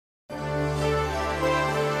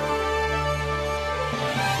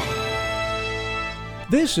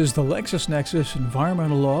This is the LexisNexis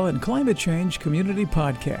Environmental Law and Climate Change Community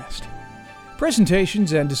Podcast.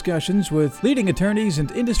 Presentations and discussions with leading attorneys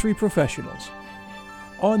and industry professionals.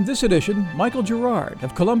 On this edition, Michael Gerrard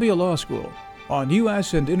of Columbia Law School on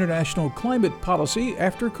U.S. and international climate policy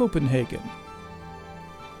after Copenhagen.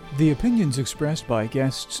 The opinions expressed by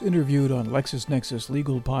guests interviewed on LexisNexis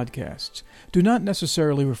legal podcasts do not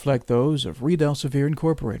necessarily reflect those of Reed Elsevier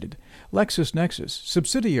Incorporated, LexisNexis,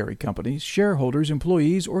 subsidiary companies, shareholders,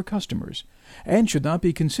 employees, or customers, and should not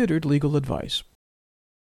be considered legal advice.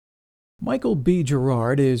 Michael B.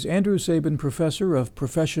 Gerrard is Andrew Sabin Professor of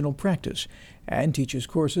Professional Practice and teaches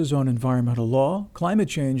courses on environmental law, climate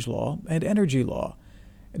change law, and energy law,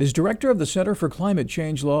 and is Director of the Center for Climate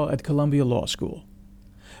Change Law at Columbia Law School.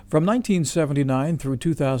 From 1979 through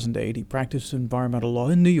 2008, he practiced environmental law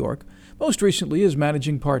in New York, most recently as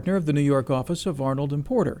managing partner of the New York office of Arnold &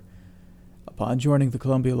 Porter. Upon joining the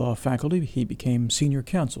Columbia Law faculty, he became senior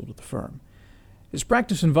counsel to the firm. His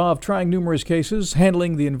practice involved trying numerous cases,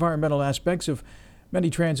 handling the environmental aspects of many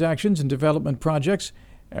transactions and development projects,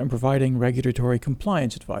 and providing regulatory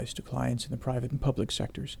compliance advice to clients in the private and public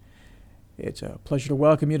sectors. It's a pleasure to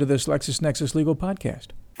welcome you to this LexisNexis Legal Podcast.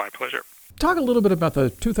 My pleasure. Talk a little bit about the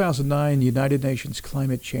 2009 United Nations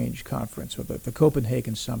Climate Change Conference, or the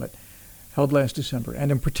Copenhagen Summit, held last December,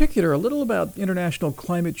 and in particular, a little about international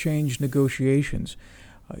climate change negotiations,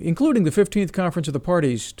 including the 15th Conference of the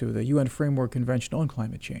Parties to the UN Framework Convention on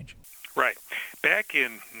Climate Change. Right. Back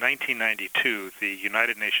in 1992, the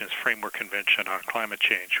United Nations Framework Convention on Climate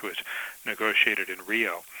Change was negotiated in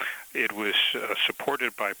Rio. It was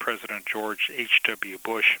supported by President George H.W.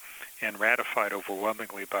 Bush and ratified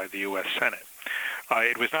overwhelmingly by the U.S. Senate.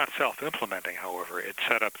 It was not self-implementing, however. It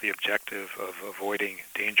set up the objective of avoiding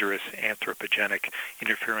dangerous anthropogenic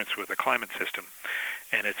interference with the climate system,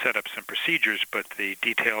 and it set up some procedures, but the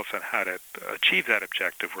details on how to achieve that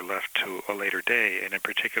objective were left to a later day, and in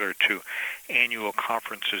particular to annual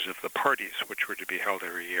conferences of the parties, which were to be held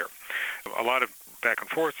every year. A lot of back and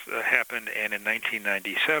forth happened, and in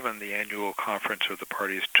 1997, the annual conference of the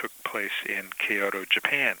parties took place in Kyoto,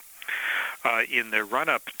 Japan. In the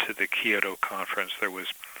run-up to the Kyoto conference, there was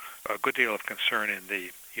a good deal of concern in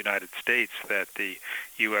the United States that the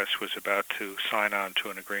U.S. was about to sign on to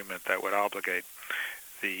an agreement that would obligate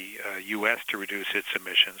the U.S. to reduce its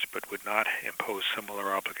emissions, but would not impose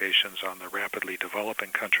similar obligations on the rapidly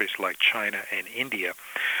developing countries like China and India.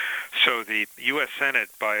 So the U.S. Senate,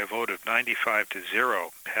 by a vote of 95-0,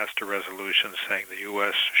 passed a resolution saying the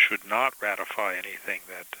U.S. should not ratify anything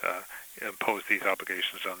that impose these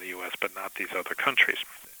obligations on the U.S., but not these other countries.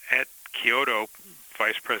 At Kyoto,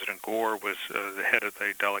 Vice President Gore was the head of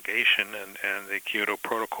the delegation, and the Kyoto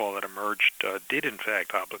Protocol that emerged did in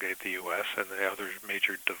fact obligate the U.S. and the other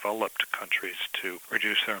major developed countries to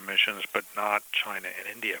reduce their emissions, but not China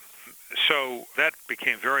and India. So that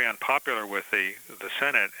became very unpopular with the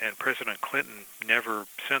Senate, and President Clinton never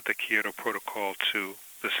sent the Kyoto Protocol to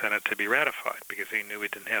the Senate to be ratified because he knew he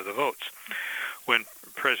didn't have the votes. When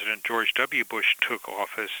President George W. Bush took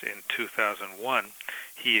office in 2001,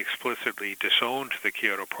 he explicitly disowned the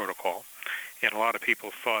Kyoto Protocol, and a lot of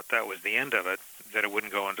people thought that was the end of it, that it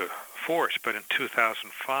wouldn't go into force. But in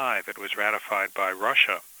 2005, it was ratified by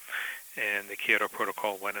Russia, and the Kyoto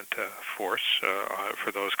Protocol went into force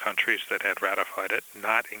for those countries that had ratified it,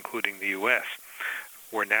 not including the U.S.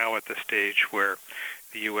 We're now at the stage where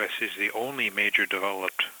the U.S. is the only major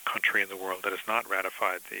developed country in the world that has not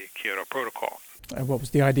ratified the Kyoto Protocol. And what was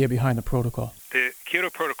the idea behind the protocol? The Kyoto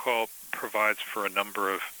Protocol provides for a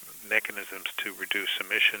number of mechanisms to reduce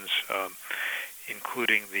emissions,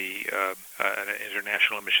 including the an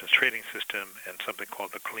international emissions trading system and something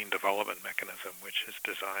called the Clean Development Mechanism, which is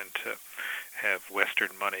designed to have Western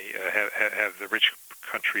money, have the rich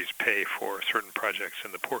countries pay for certain projects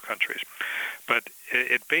in the poor countries. But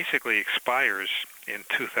it basically expires in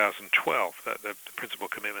 2012. The principal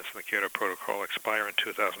commitments in the Kyoto Protocol expire in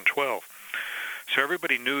 2012. So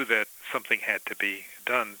everybody knew that something had to be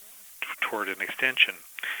done toward an extension.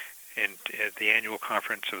 And at the annual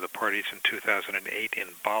conference of the parties in 2008 in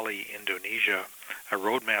Bali, Indonesia, a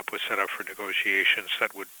roadmap was set up for negotiations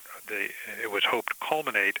that it was hoped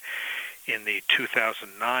culminate in the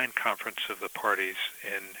 2009 conference of the parties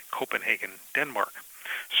in Copenhagen, Denmark.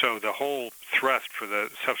 So the whole thrust for the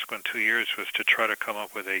subsequent 2 years was to try to come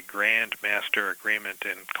up with a grand master agreement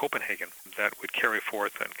in Copenhagen that would carry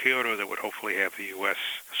forth in Kyoto, that would hopefully have the U.S.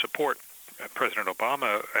 support. President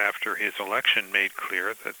Obama, after his election, made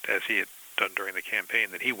clear that, as he had done during the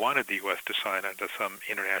campaign, that he wanted the U.S. to sign onto some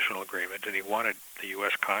international agreement, and he wanted the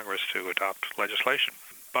U.S. Congress to adopt legislation.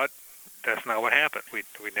 But that's not what happened. We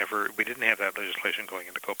didn't have that legislation going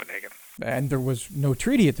into Copenhagen. And there was no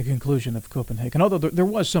treaty at the conclusion of Copenhagen, although there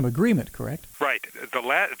was some agreement, correct? Right.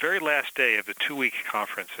 The very last day of the 2-week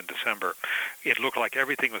conference in December, it looked like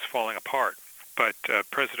everything was falling apart. But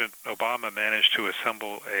President Obama managed to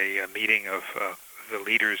assemble a meeting of the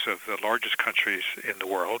leaders of the largest countries in the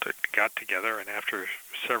world. It got together, and after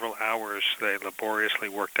several hours, they laboriously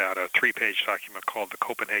worked out a 3-page document called the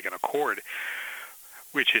Copenhagen Accord,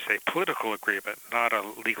 which is a political agreement, not a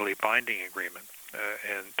legally binding agreement.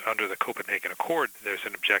 And under the Copenhagen Accord, there's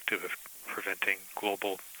an objective of preventing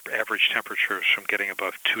global average temperatures from getting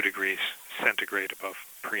above 2 degrees centigrade above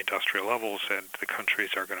pre-industrial levels, and the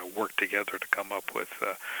countries are going to work together to come up with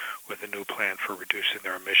a new plan for reducing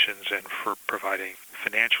their emissions and for providing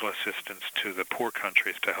financial assistance to the poor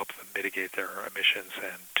countries to help them mitigate their emissions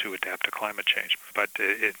and to adapt to climate change. But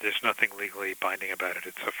there's nothing legally binding about it.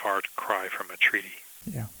 It's a far cry from a treaty.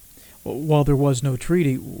 Yeah. Well, while there was no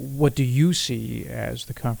treaty, what do you see as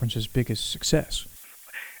the conference's biggest success?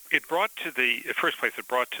 It brought to the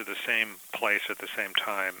same place at the same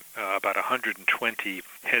time about 120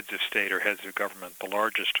 heads of state or heads of government, the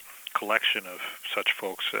largest collection of such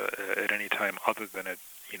folks at any time other than at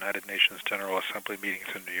United Nations General Assembly meetings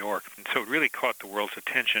in New York. And so it really caught the world's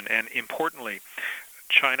attention. And importantly,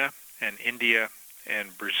 China and India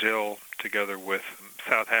and Brazil, together with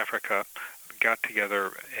South Africa, got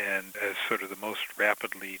together and as sort of the most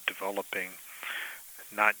rapidly developing,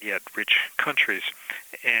 not yet rich countries,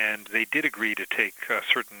 and they did agree to take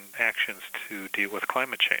certain actions to deal with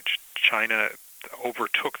climate change. China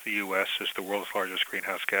overtook the U.S. as the world's largest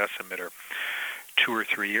greenhouse gas emitter 2 or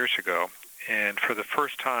 3 years ago, and for the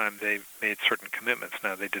first time they made certain commitments.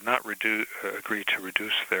 Now, they did not agree to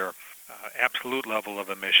reduce their absolute level of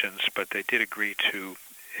emissions, but they did agree to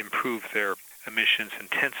improve their emissions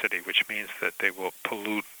intensity, which means that they will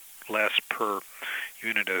pollute less per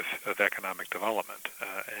unit of economic development.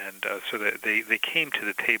 So they came to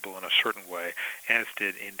the table in a certain way, as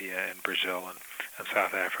did India and Brazil and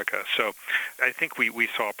South Africa. So I think we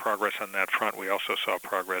saw progress on that front. We also saw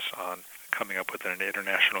progress on coming up with an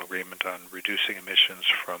international agreement on reducing emissions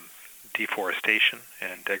from deforestation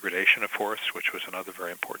and degradation of forests, which was another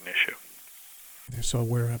very important issue. So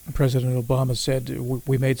where President Obama said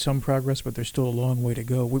we made some progress, but there's still a long way to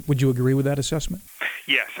go. Would you agree with that assessment?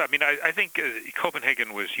 Yes. I mean, I think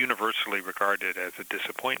Copenhagen was universally regarded as a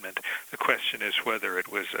disappointment. The question is whether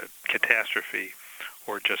it was a catastrophe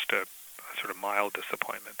or just a sort of mild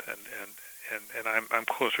disappointment. And I'm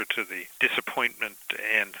closer to the disappointment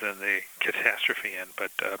end than the catastrophe end,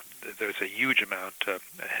 but there's a huge amount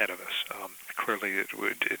ahead of us. Clearly, it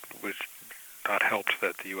would not helped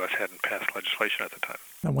that the U.S. hadn't passed legislation at the time.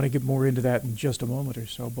 I want to get more into that in just a moment or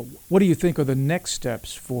so, but what do you think are the next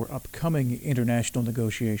steps for upcoming international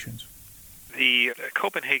negotiations? The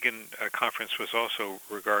Copenhagen conference was also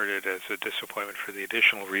regarded as a disappointment for the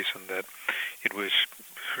additional reason that it was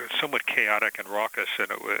somewhat chaotic and raucous, and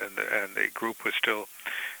the group was still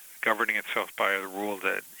governing itself by the rule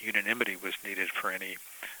that unanimity was needed for any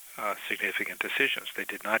significant decisions. They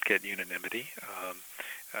did not get unanimity.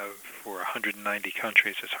 For 190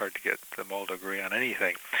 countries, it's hard to get them all to agree on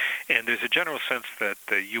anything. And there's a general sense that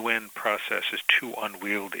the UN process is too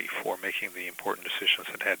unwieldy for making the important decisions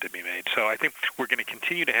that had to be made. So I think we're going to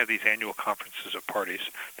continue to have these annual conferences of parties.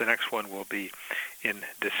 The next one will be in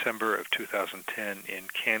December of 2010 in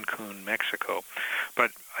Cancun, Mexico.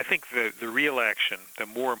 But I think the real action, the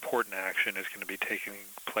more important action, is going to be taking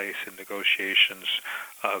place in negotiations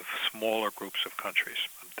of smaller groups of countries.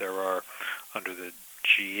 There are, under the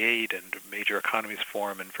G8 and Major Economies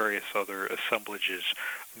Forum and various other assemblages,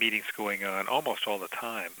 meetings going on almost all the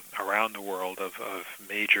time around the world of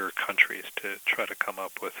major countries to try to come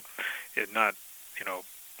up with not,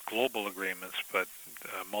 global agreements, but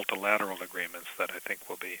multilateral agreements that I think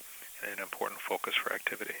will be an important focus for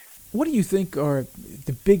activity. What do you think are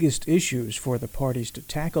the biggest issues for the parties to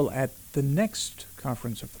tackle at the next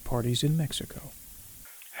conference of the parties in Mexico?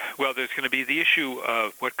 Well, there's going to be the issue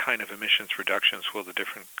of what kind of emissions reductions will the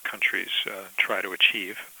different countries try to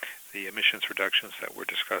achieve. The emissions reductions that were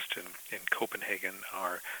discussed in Copenhagen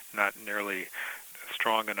are not nearly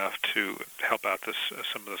strong enough to help out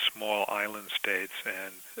some of the small island states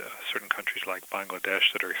and certain countries like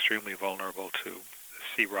Bangladesh that are extremely vulnerable to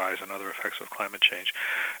sea rise and other effects of climate change.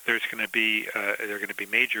 There are going to be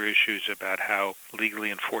major issues about how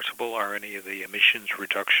legally enforceable are any of the emissions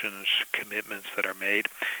reductions commitments that are made,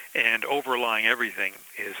 and overlying everything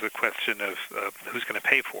is the question of who's going to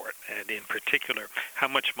pay for it, and in particular, how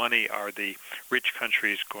much money are the rich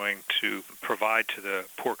countries going to provide to the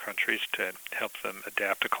poor countries to help them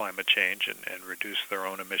adapt to climate change and reduce their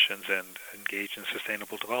own emissions and engage in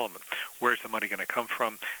sustainable development. Where's the money going to come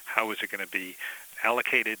from? How is it going to be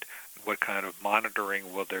allocated? What kind of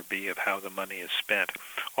monitoring will there be of how the money is spent?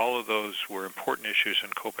 All of those were important issues in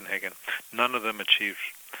Copenhagen. None of them achieved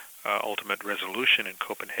ultimate resolution in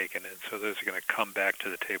Copenhagen, and so those are going to come back to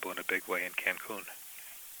the table in a big way in Cancun.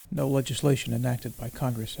 No legislation enacted by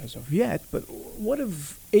Congress as of yet, but what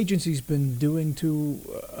have agencies been doing to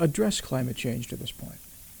address climate change to this point?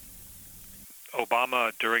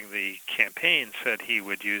 Obama, during the campaign, said he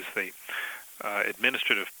would use the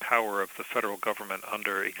administrative power of the federal government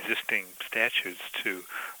under existing statutes to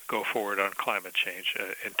go forward on climate change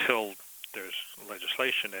until there's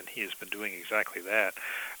legislation, and he has been doing exactly that.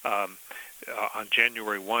 On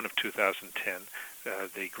January 1 of 2010,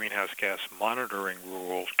 the greenhouse gas monitoring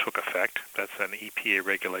rule took effect. That's an EPA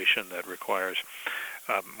regulation that requires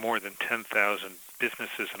more than 10,000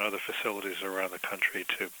 businesses and other facilities around the country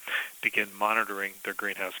to begin monitoring their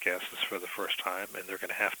greenhouse gases for the first time, and they're going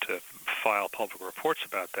to have to file public reports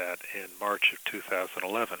about that in March of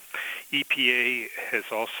 2011. EPA has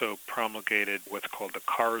also promulgated what's called the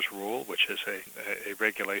CARS rule, which is a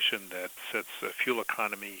regulation that sets fuel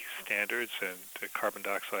economy standards and carbon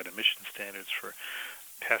dioxide emission standards for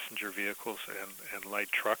passenger vehicles and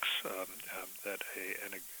light trucks, that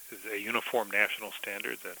a uniform national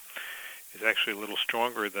standard that is actually a little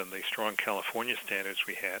stronger than the strong California standards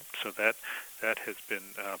we had. So that has been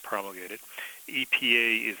promulgated.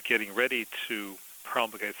 EPA is getting ready to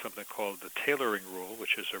promulgate something called the tailoring rule,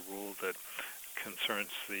 which is a rule that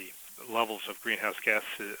concerns the levels of greenhouse gas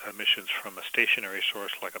emissions from a stationary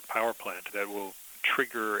source like a power plant that will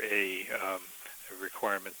trigger a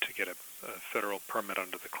requirement to get a federal permit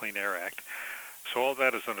under the Clean Air Act. So all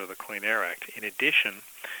that is under the Clean Air Act. In addition,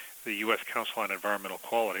 the U.S. Council on Environmental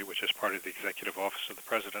Quality, which is part of the Executive Office of the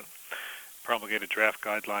President, promulgated draft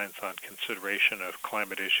guidelines on consideration of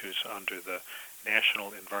climate issues under the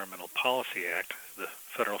National Environmental Policy Act, the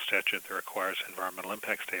federal statute that requires environmental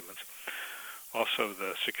impact statements. Also,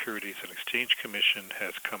 the Securities and Exchange Commission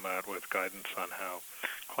has come out with guidance on how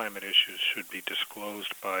climate issues should be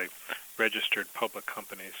disclosed by registered public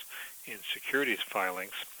companies in securities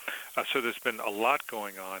filings. So there's been a lot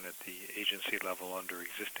going on at the agency level under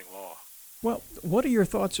existing law. Well, what are your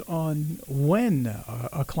thoughts on when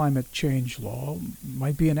a climate change law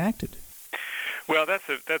might be enacted? Well, that's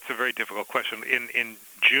a very difficult question. In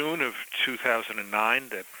June of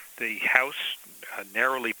 2009, the House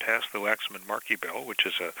narrowly passed the Waxman-Markey bill, which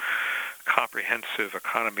is a comprehensive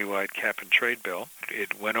economy-wide cap-and-trade bill.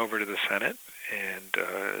 It went over to the Senate, and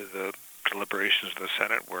the deliberations of the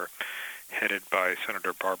Senate were headed by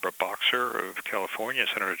Senator Barbara Boxer of California,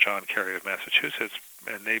 Senator John Kerry of Massachusetts,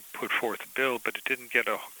 and they put forth a bill, but it didn't get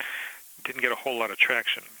a whole lot of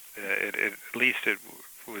traction. At least it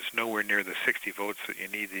was nowhere near the 60 votes that you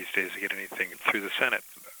need these days to get anything through the Senate.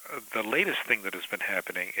 The latest thing that has been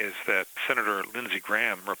happening is that Senator Lindsey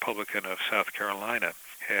Graham, Republican of South Carolina,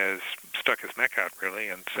 has stuck his neck out, really,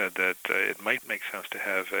 and said that it might make sense to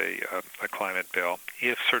have a climate bill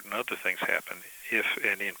if certain other things happen.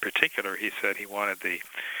 And in particular, he said he wanted the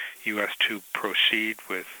U.S. to proceed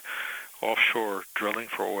with offshore drilling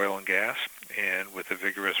for oil and gas and with a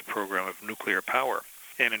vigorous program of nuclear power.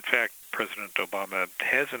 And in fact, President Obama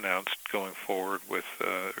has announced going forward with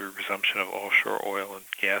a resumption of offshore oil and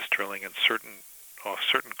gas drilling off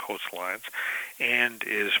certain coastlines, and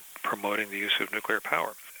is promoting the use of nuclear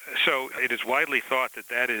power. So it is widely thought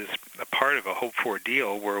that is a part of a hoped-for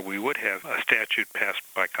deal where we would have a statute passed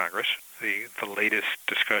by Congress. The latest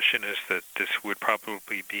discussion is that this would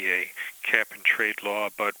probably be a cap-and-trade law,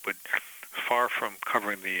 but would, far from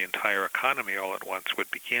covering the entire economy all at once,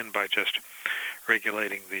 would begin by just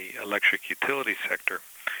regulating the electric utility sector,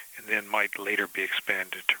 and then might later be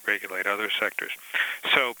expanded to regulate other sectors.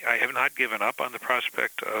 So I have not given up on the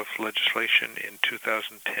prospect of legislation in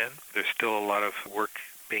 2010. There's still a lot of work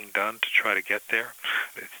being done to try to get there.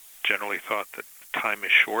 It's generally thought that time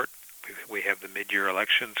is short. We have the mid-year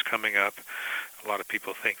elections coming up. A lot of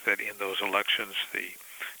people think that in those elections, the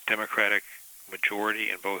Democratic majority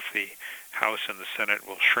in both the House and the Senate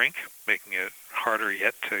will shrink, making it harder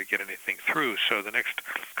yet to get anything through. So the next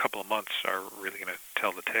couple of months are really going to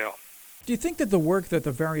tell the tale. Do you think that the work that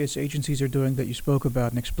the various agencies are doing that you spoke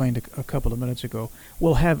about and explained a couple of minutes ago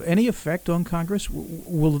will have any effect on Congress?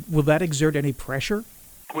 Will that exert any pressure?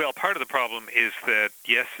 Well, part of the problem is that,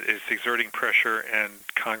 yes, it's exerting pressure, and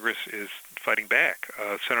Congress is fighting back.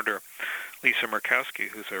 Senator Lisa Murkowski,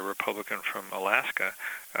 who's a Republican from Alaska,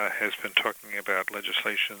 has been talking about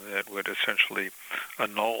legislation that would essentially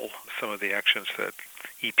annul some of the actions that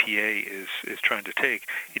EPA is trying to take.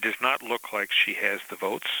 It does not look like she has the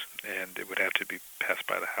votes, and it would have to be passed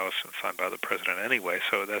by the House and signed by the President anyway,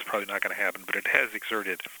 so that's probably not going to happen. But it has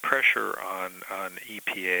exerted pressure on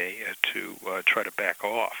EPA to try to back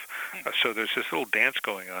off. So there's this little dance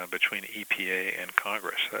going on between EPA and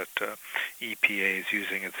Congress, that EPA is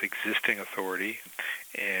using its existing authority,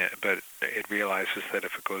 but it realizes that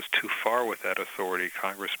if it goes too far with that authority,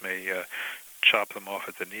 Congress may chop them off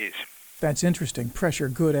at the knees. That's interesting. Pressure,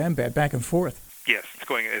 good and bad, back and forth. Yes, it's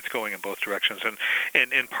going in both directions,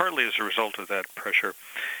 and partly as a result of that pressure,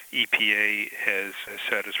 EPA has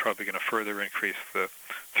said it's probably going to further increase the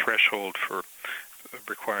threshold for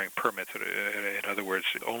requiring permits. In other words,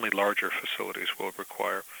 only larger facilities will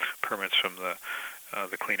require permits from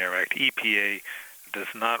the Clean Air Act. EPA does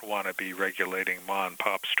not want to be regulating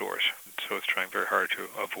mom-and-pop stores, so it's trying very hard to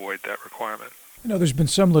avoid that requirement. There's been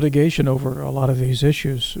some litigation over a lot of these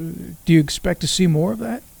issues. Do you expect to see more of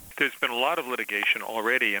that? There's been a lot of litigation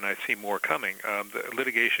already, and I see more coming. The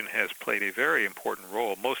litigation has played a very important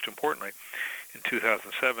role. Most importantly, in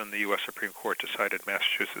 2007, the U.S. Supreme Court decided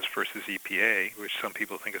Massachusetts versus EPA, which some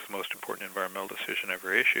people think is the most important environmental decision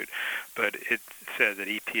ever issued. But it said that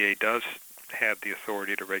EPA does have the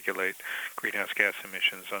authority to regulate greenhouse gas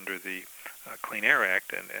emissions under the Clean Air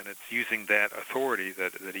Act, and it's using that authority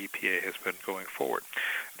that EPA has been going forward.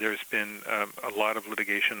 There's been a lot of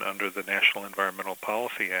litigation under the National Environmental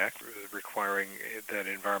Policy Act requiring that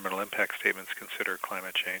environmental impact statements consider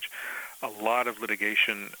climate change. A lot of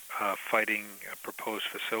litigation fighting proposed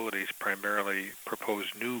facilities, primarily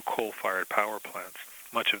proposed new coal-fired power plants.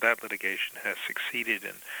 Much of that litigation has succeeded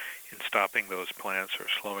in stopping those plants or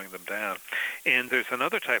slowing them down. And there's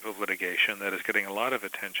another type of litigation that is getting a lot of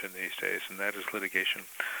attention these days, and that is litigation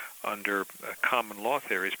under common law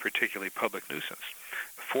theories, particularly public nuisance.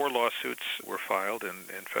 4 lawsuits were filed in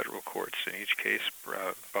federal courts, in each case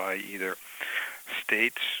by either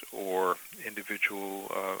states or individual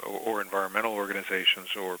or environmental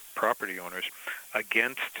organizations or property owners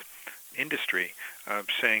against industry,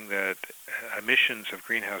 saying that emissions of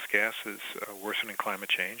greenhouse gases worsening climate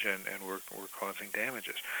change and were causing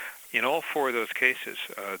damages. In all 4 of those cases,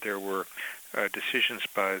 there were decisions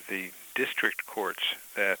by the district courts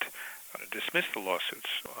that dismissed the lawsuits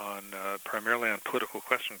primarily on political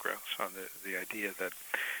question grounds, on the idea that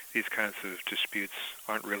these kinds of disputes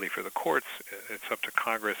aren't really for the courts. It's up to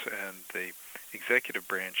Congress and the executive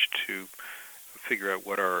branch to figure out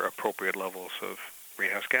what are appropriate levels of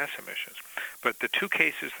greenhouse gas emissions. But the 2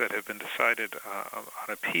 cases that have been decided on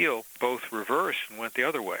appeal both reversed and went the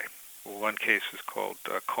other way. One case is called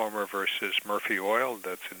Comer versus Murphy Oil,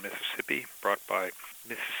 that's in Mississippi, brought by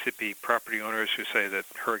Mississippi property owners who say that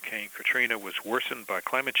Hurricane Katrina was worsened by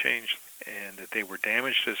climate change and that they were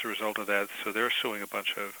damaged as a result of that, so they're suing a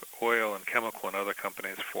bunch of oil and chemical and other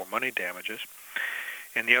companies for money damages.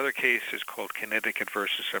 And the other case is called Connecticut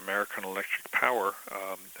versus American Electric Power,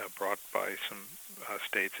 brought by some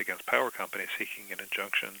states against power companies seeking an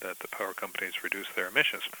injunction that the power companies reduce their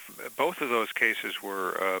emissions. Both of those cases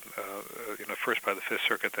were, first by the Fifth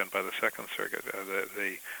Circuit, then by the Second Circuit.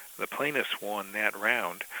 The plaintiffs won that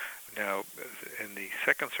round. Now, in the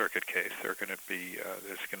Second Circuit case, there's going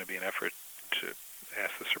to be an effort to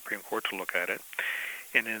ask the Supreme Court to look at it.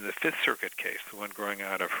 And in the Fifth Circuit case, the one growing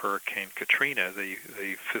out of Hurricane Katrina, the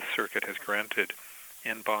Fifth Circuit has granted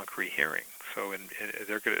en banc rehearing. So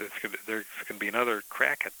there's going to be another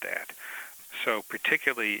crack at that. So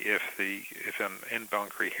particularly if an en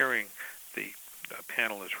banc rehearing, the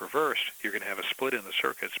panel is reversed, you're going to have a split in the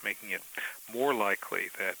circuits, making it more likely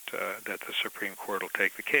that the Supreme Court will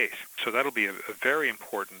take the case. So that'll be a very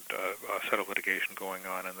important set of litigation going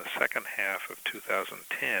on in the second half of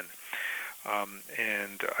 2010.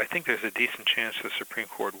 And I think there's a decent chance the Supreme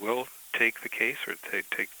Court will take the case or take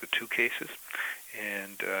the 2 cases,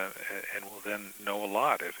 and we'll then know a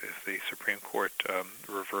lot. If the Supreme Court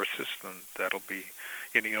reverses, then that'll be,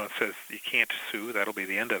 it says you can't sue, that'll be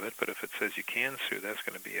the end of it. But if it says you can sue, that's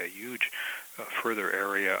going to be a huge further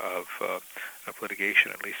area of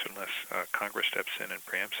litigation, at least unless Congress steps in and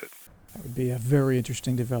preempts it. That would be a very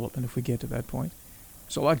interesting development if we get to that point.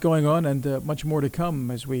 There's a lot going on and much more to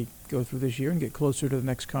come as we go through this year and get closer to the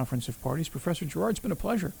next Conference of Parties. Professor Gerrard, it's been a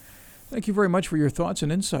pleasure. Thank you very much for your thoughts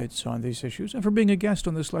and insights on these issues and for being a guest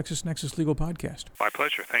on this LexisNexis Legal Podcast. My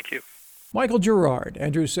pleasure. Thank you. Michael Gerrard,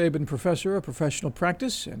 Andrew Sabin Professor of Professional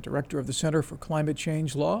Practice and Director of the Center for Climate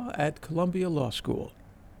Change Law at Columbia Law School.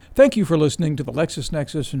 Thank you for listening to the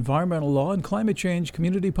LexisNexis Environmental Law and Climate Change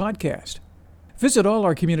Community Podcast. Visit all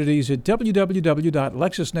our communities at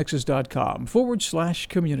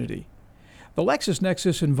www.lexisnexis.com/community. The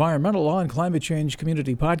LexisNexis Environmental Law and Climate Change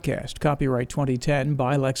Community Podcast, copyright 2010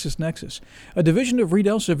 by LexisNexis, a division of Reed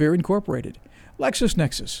Elsevier Incorporated.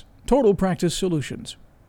 LexisNexis, Total Practice Solutions.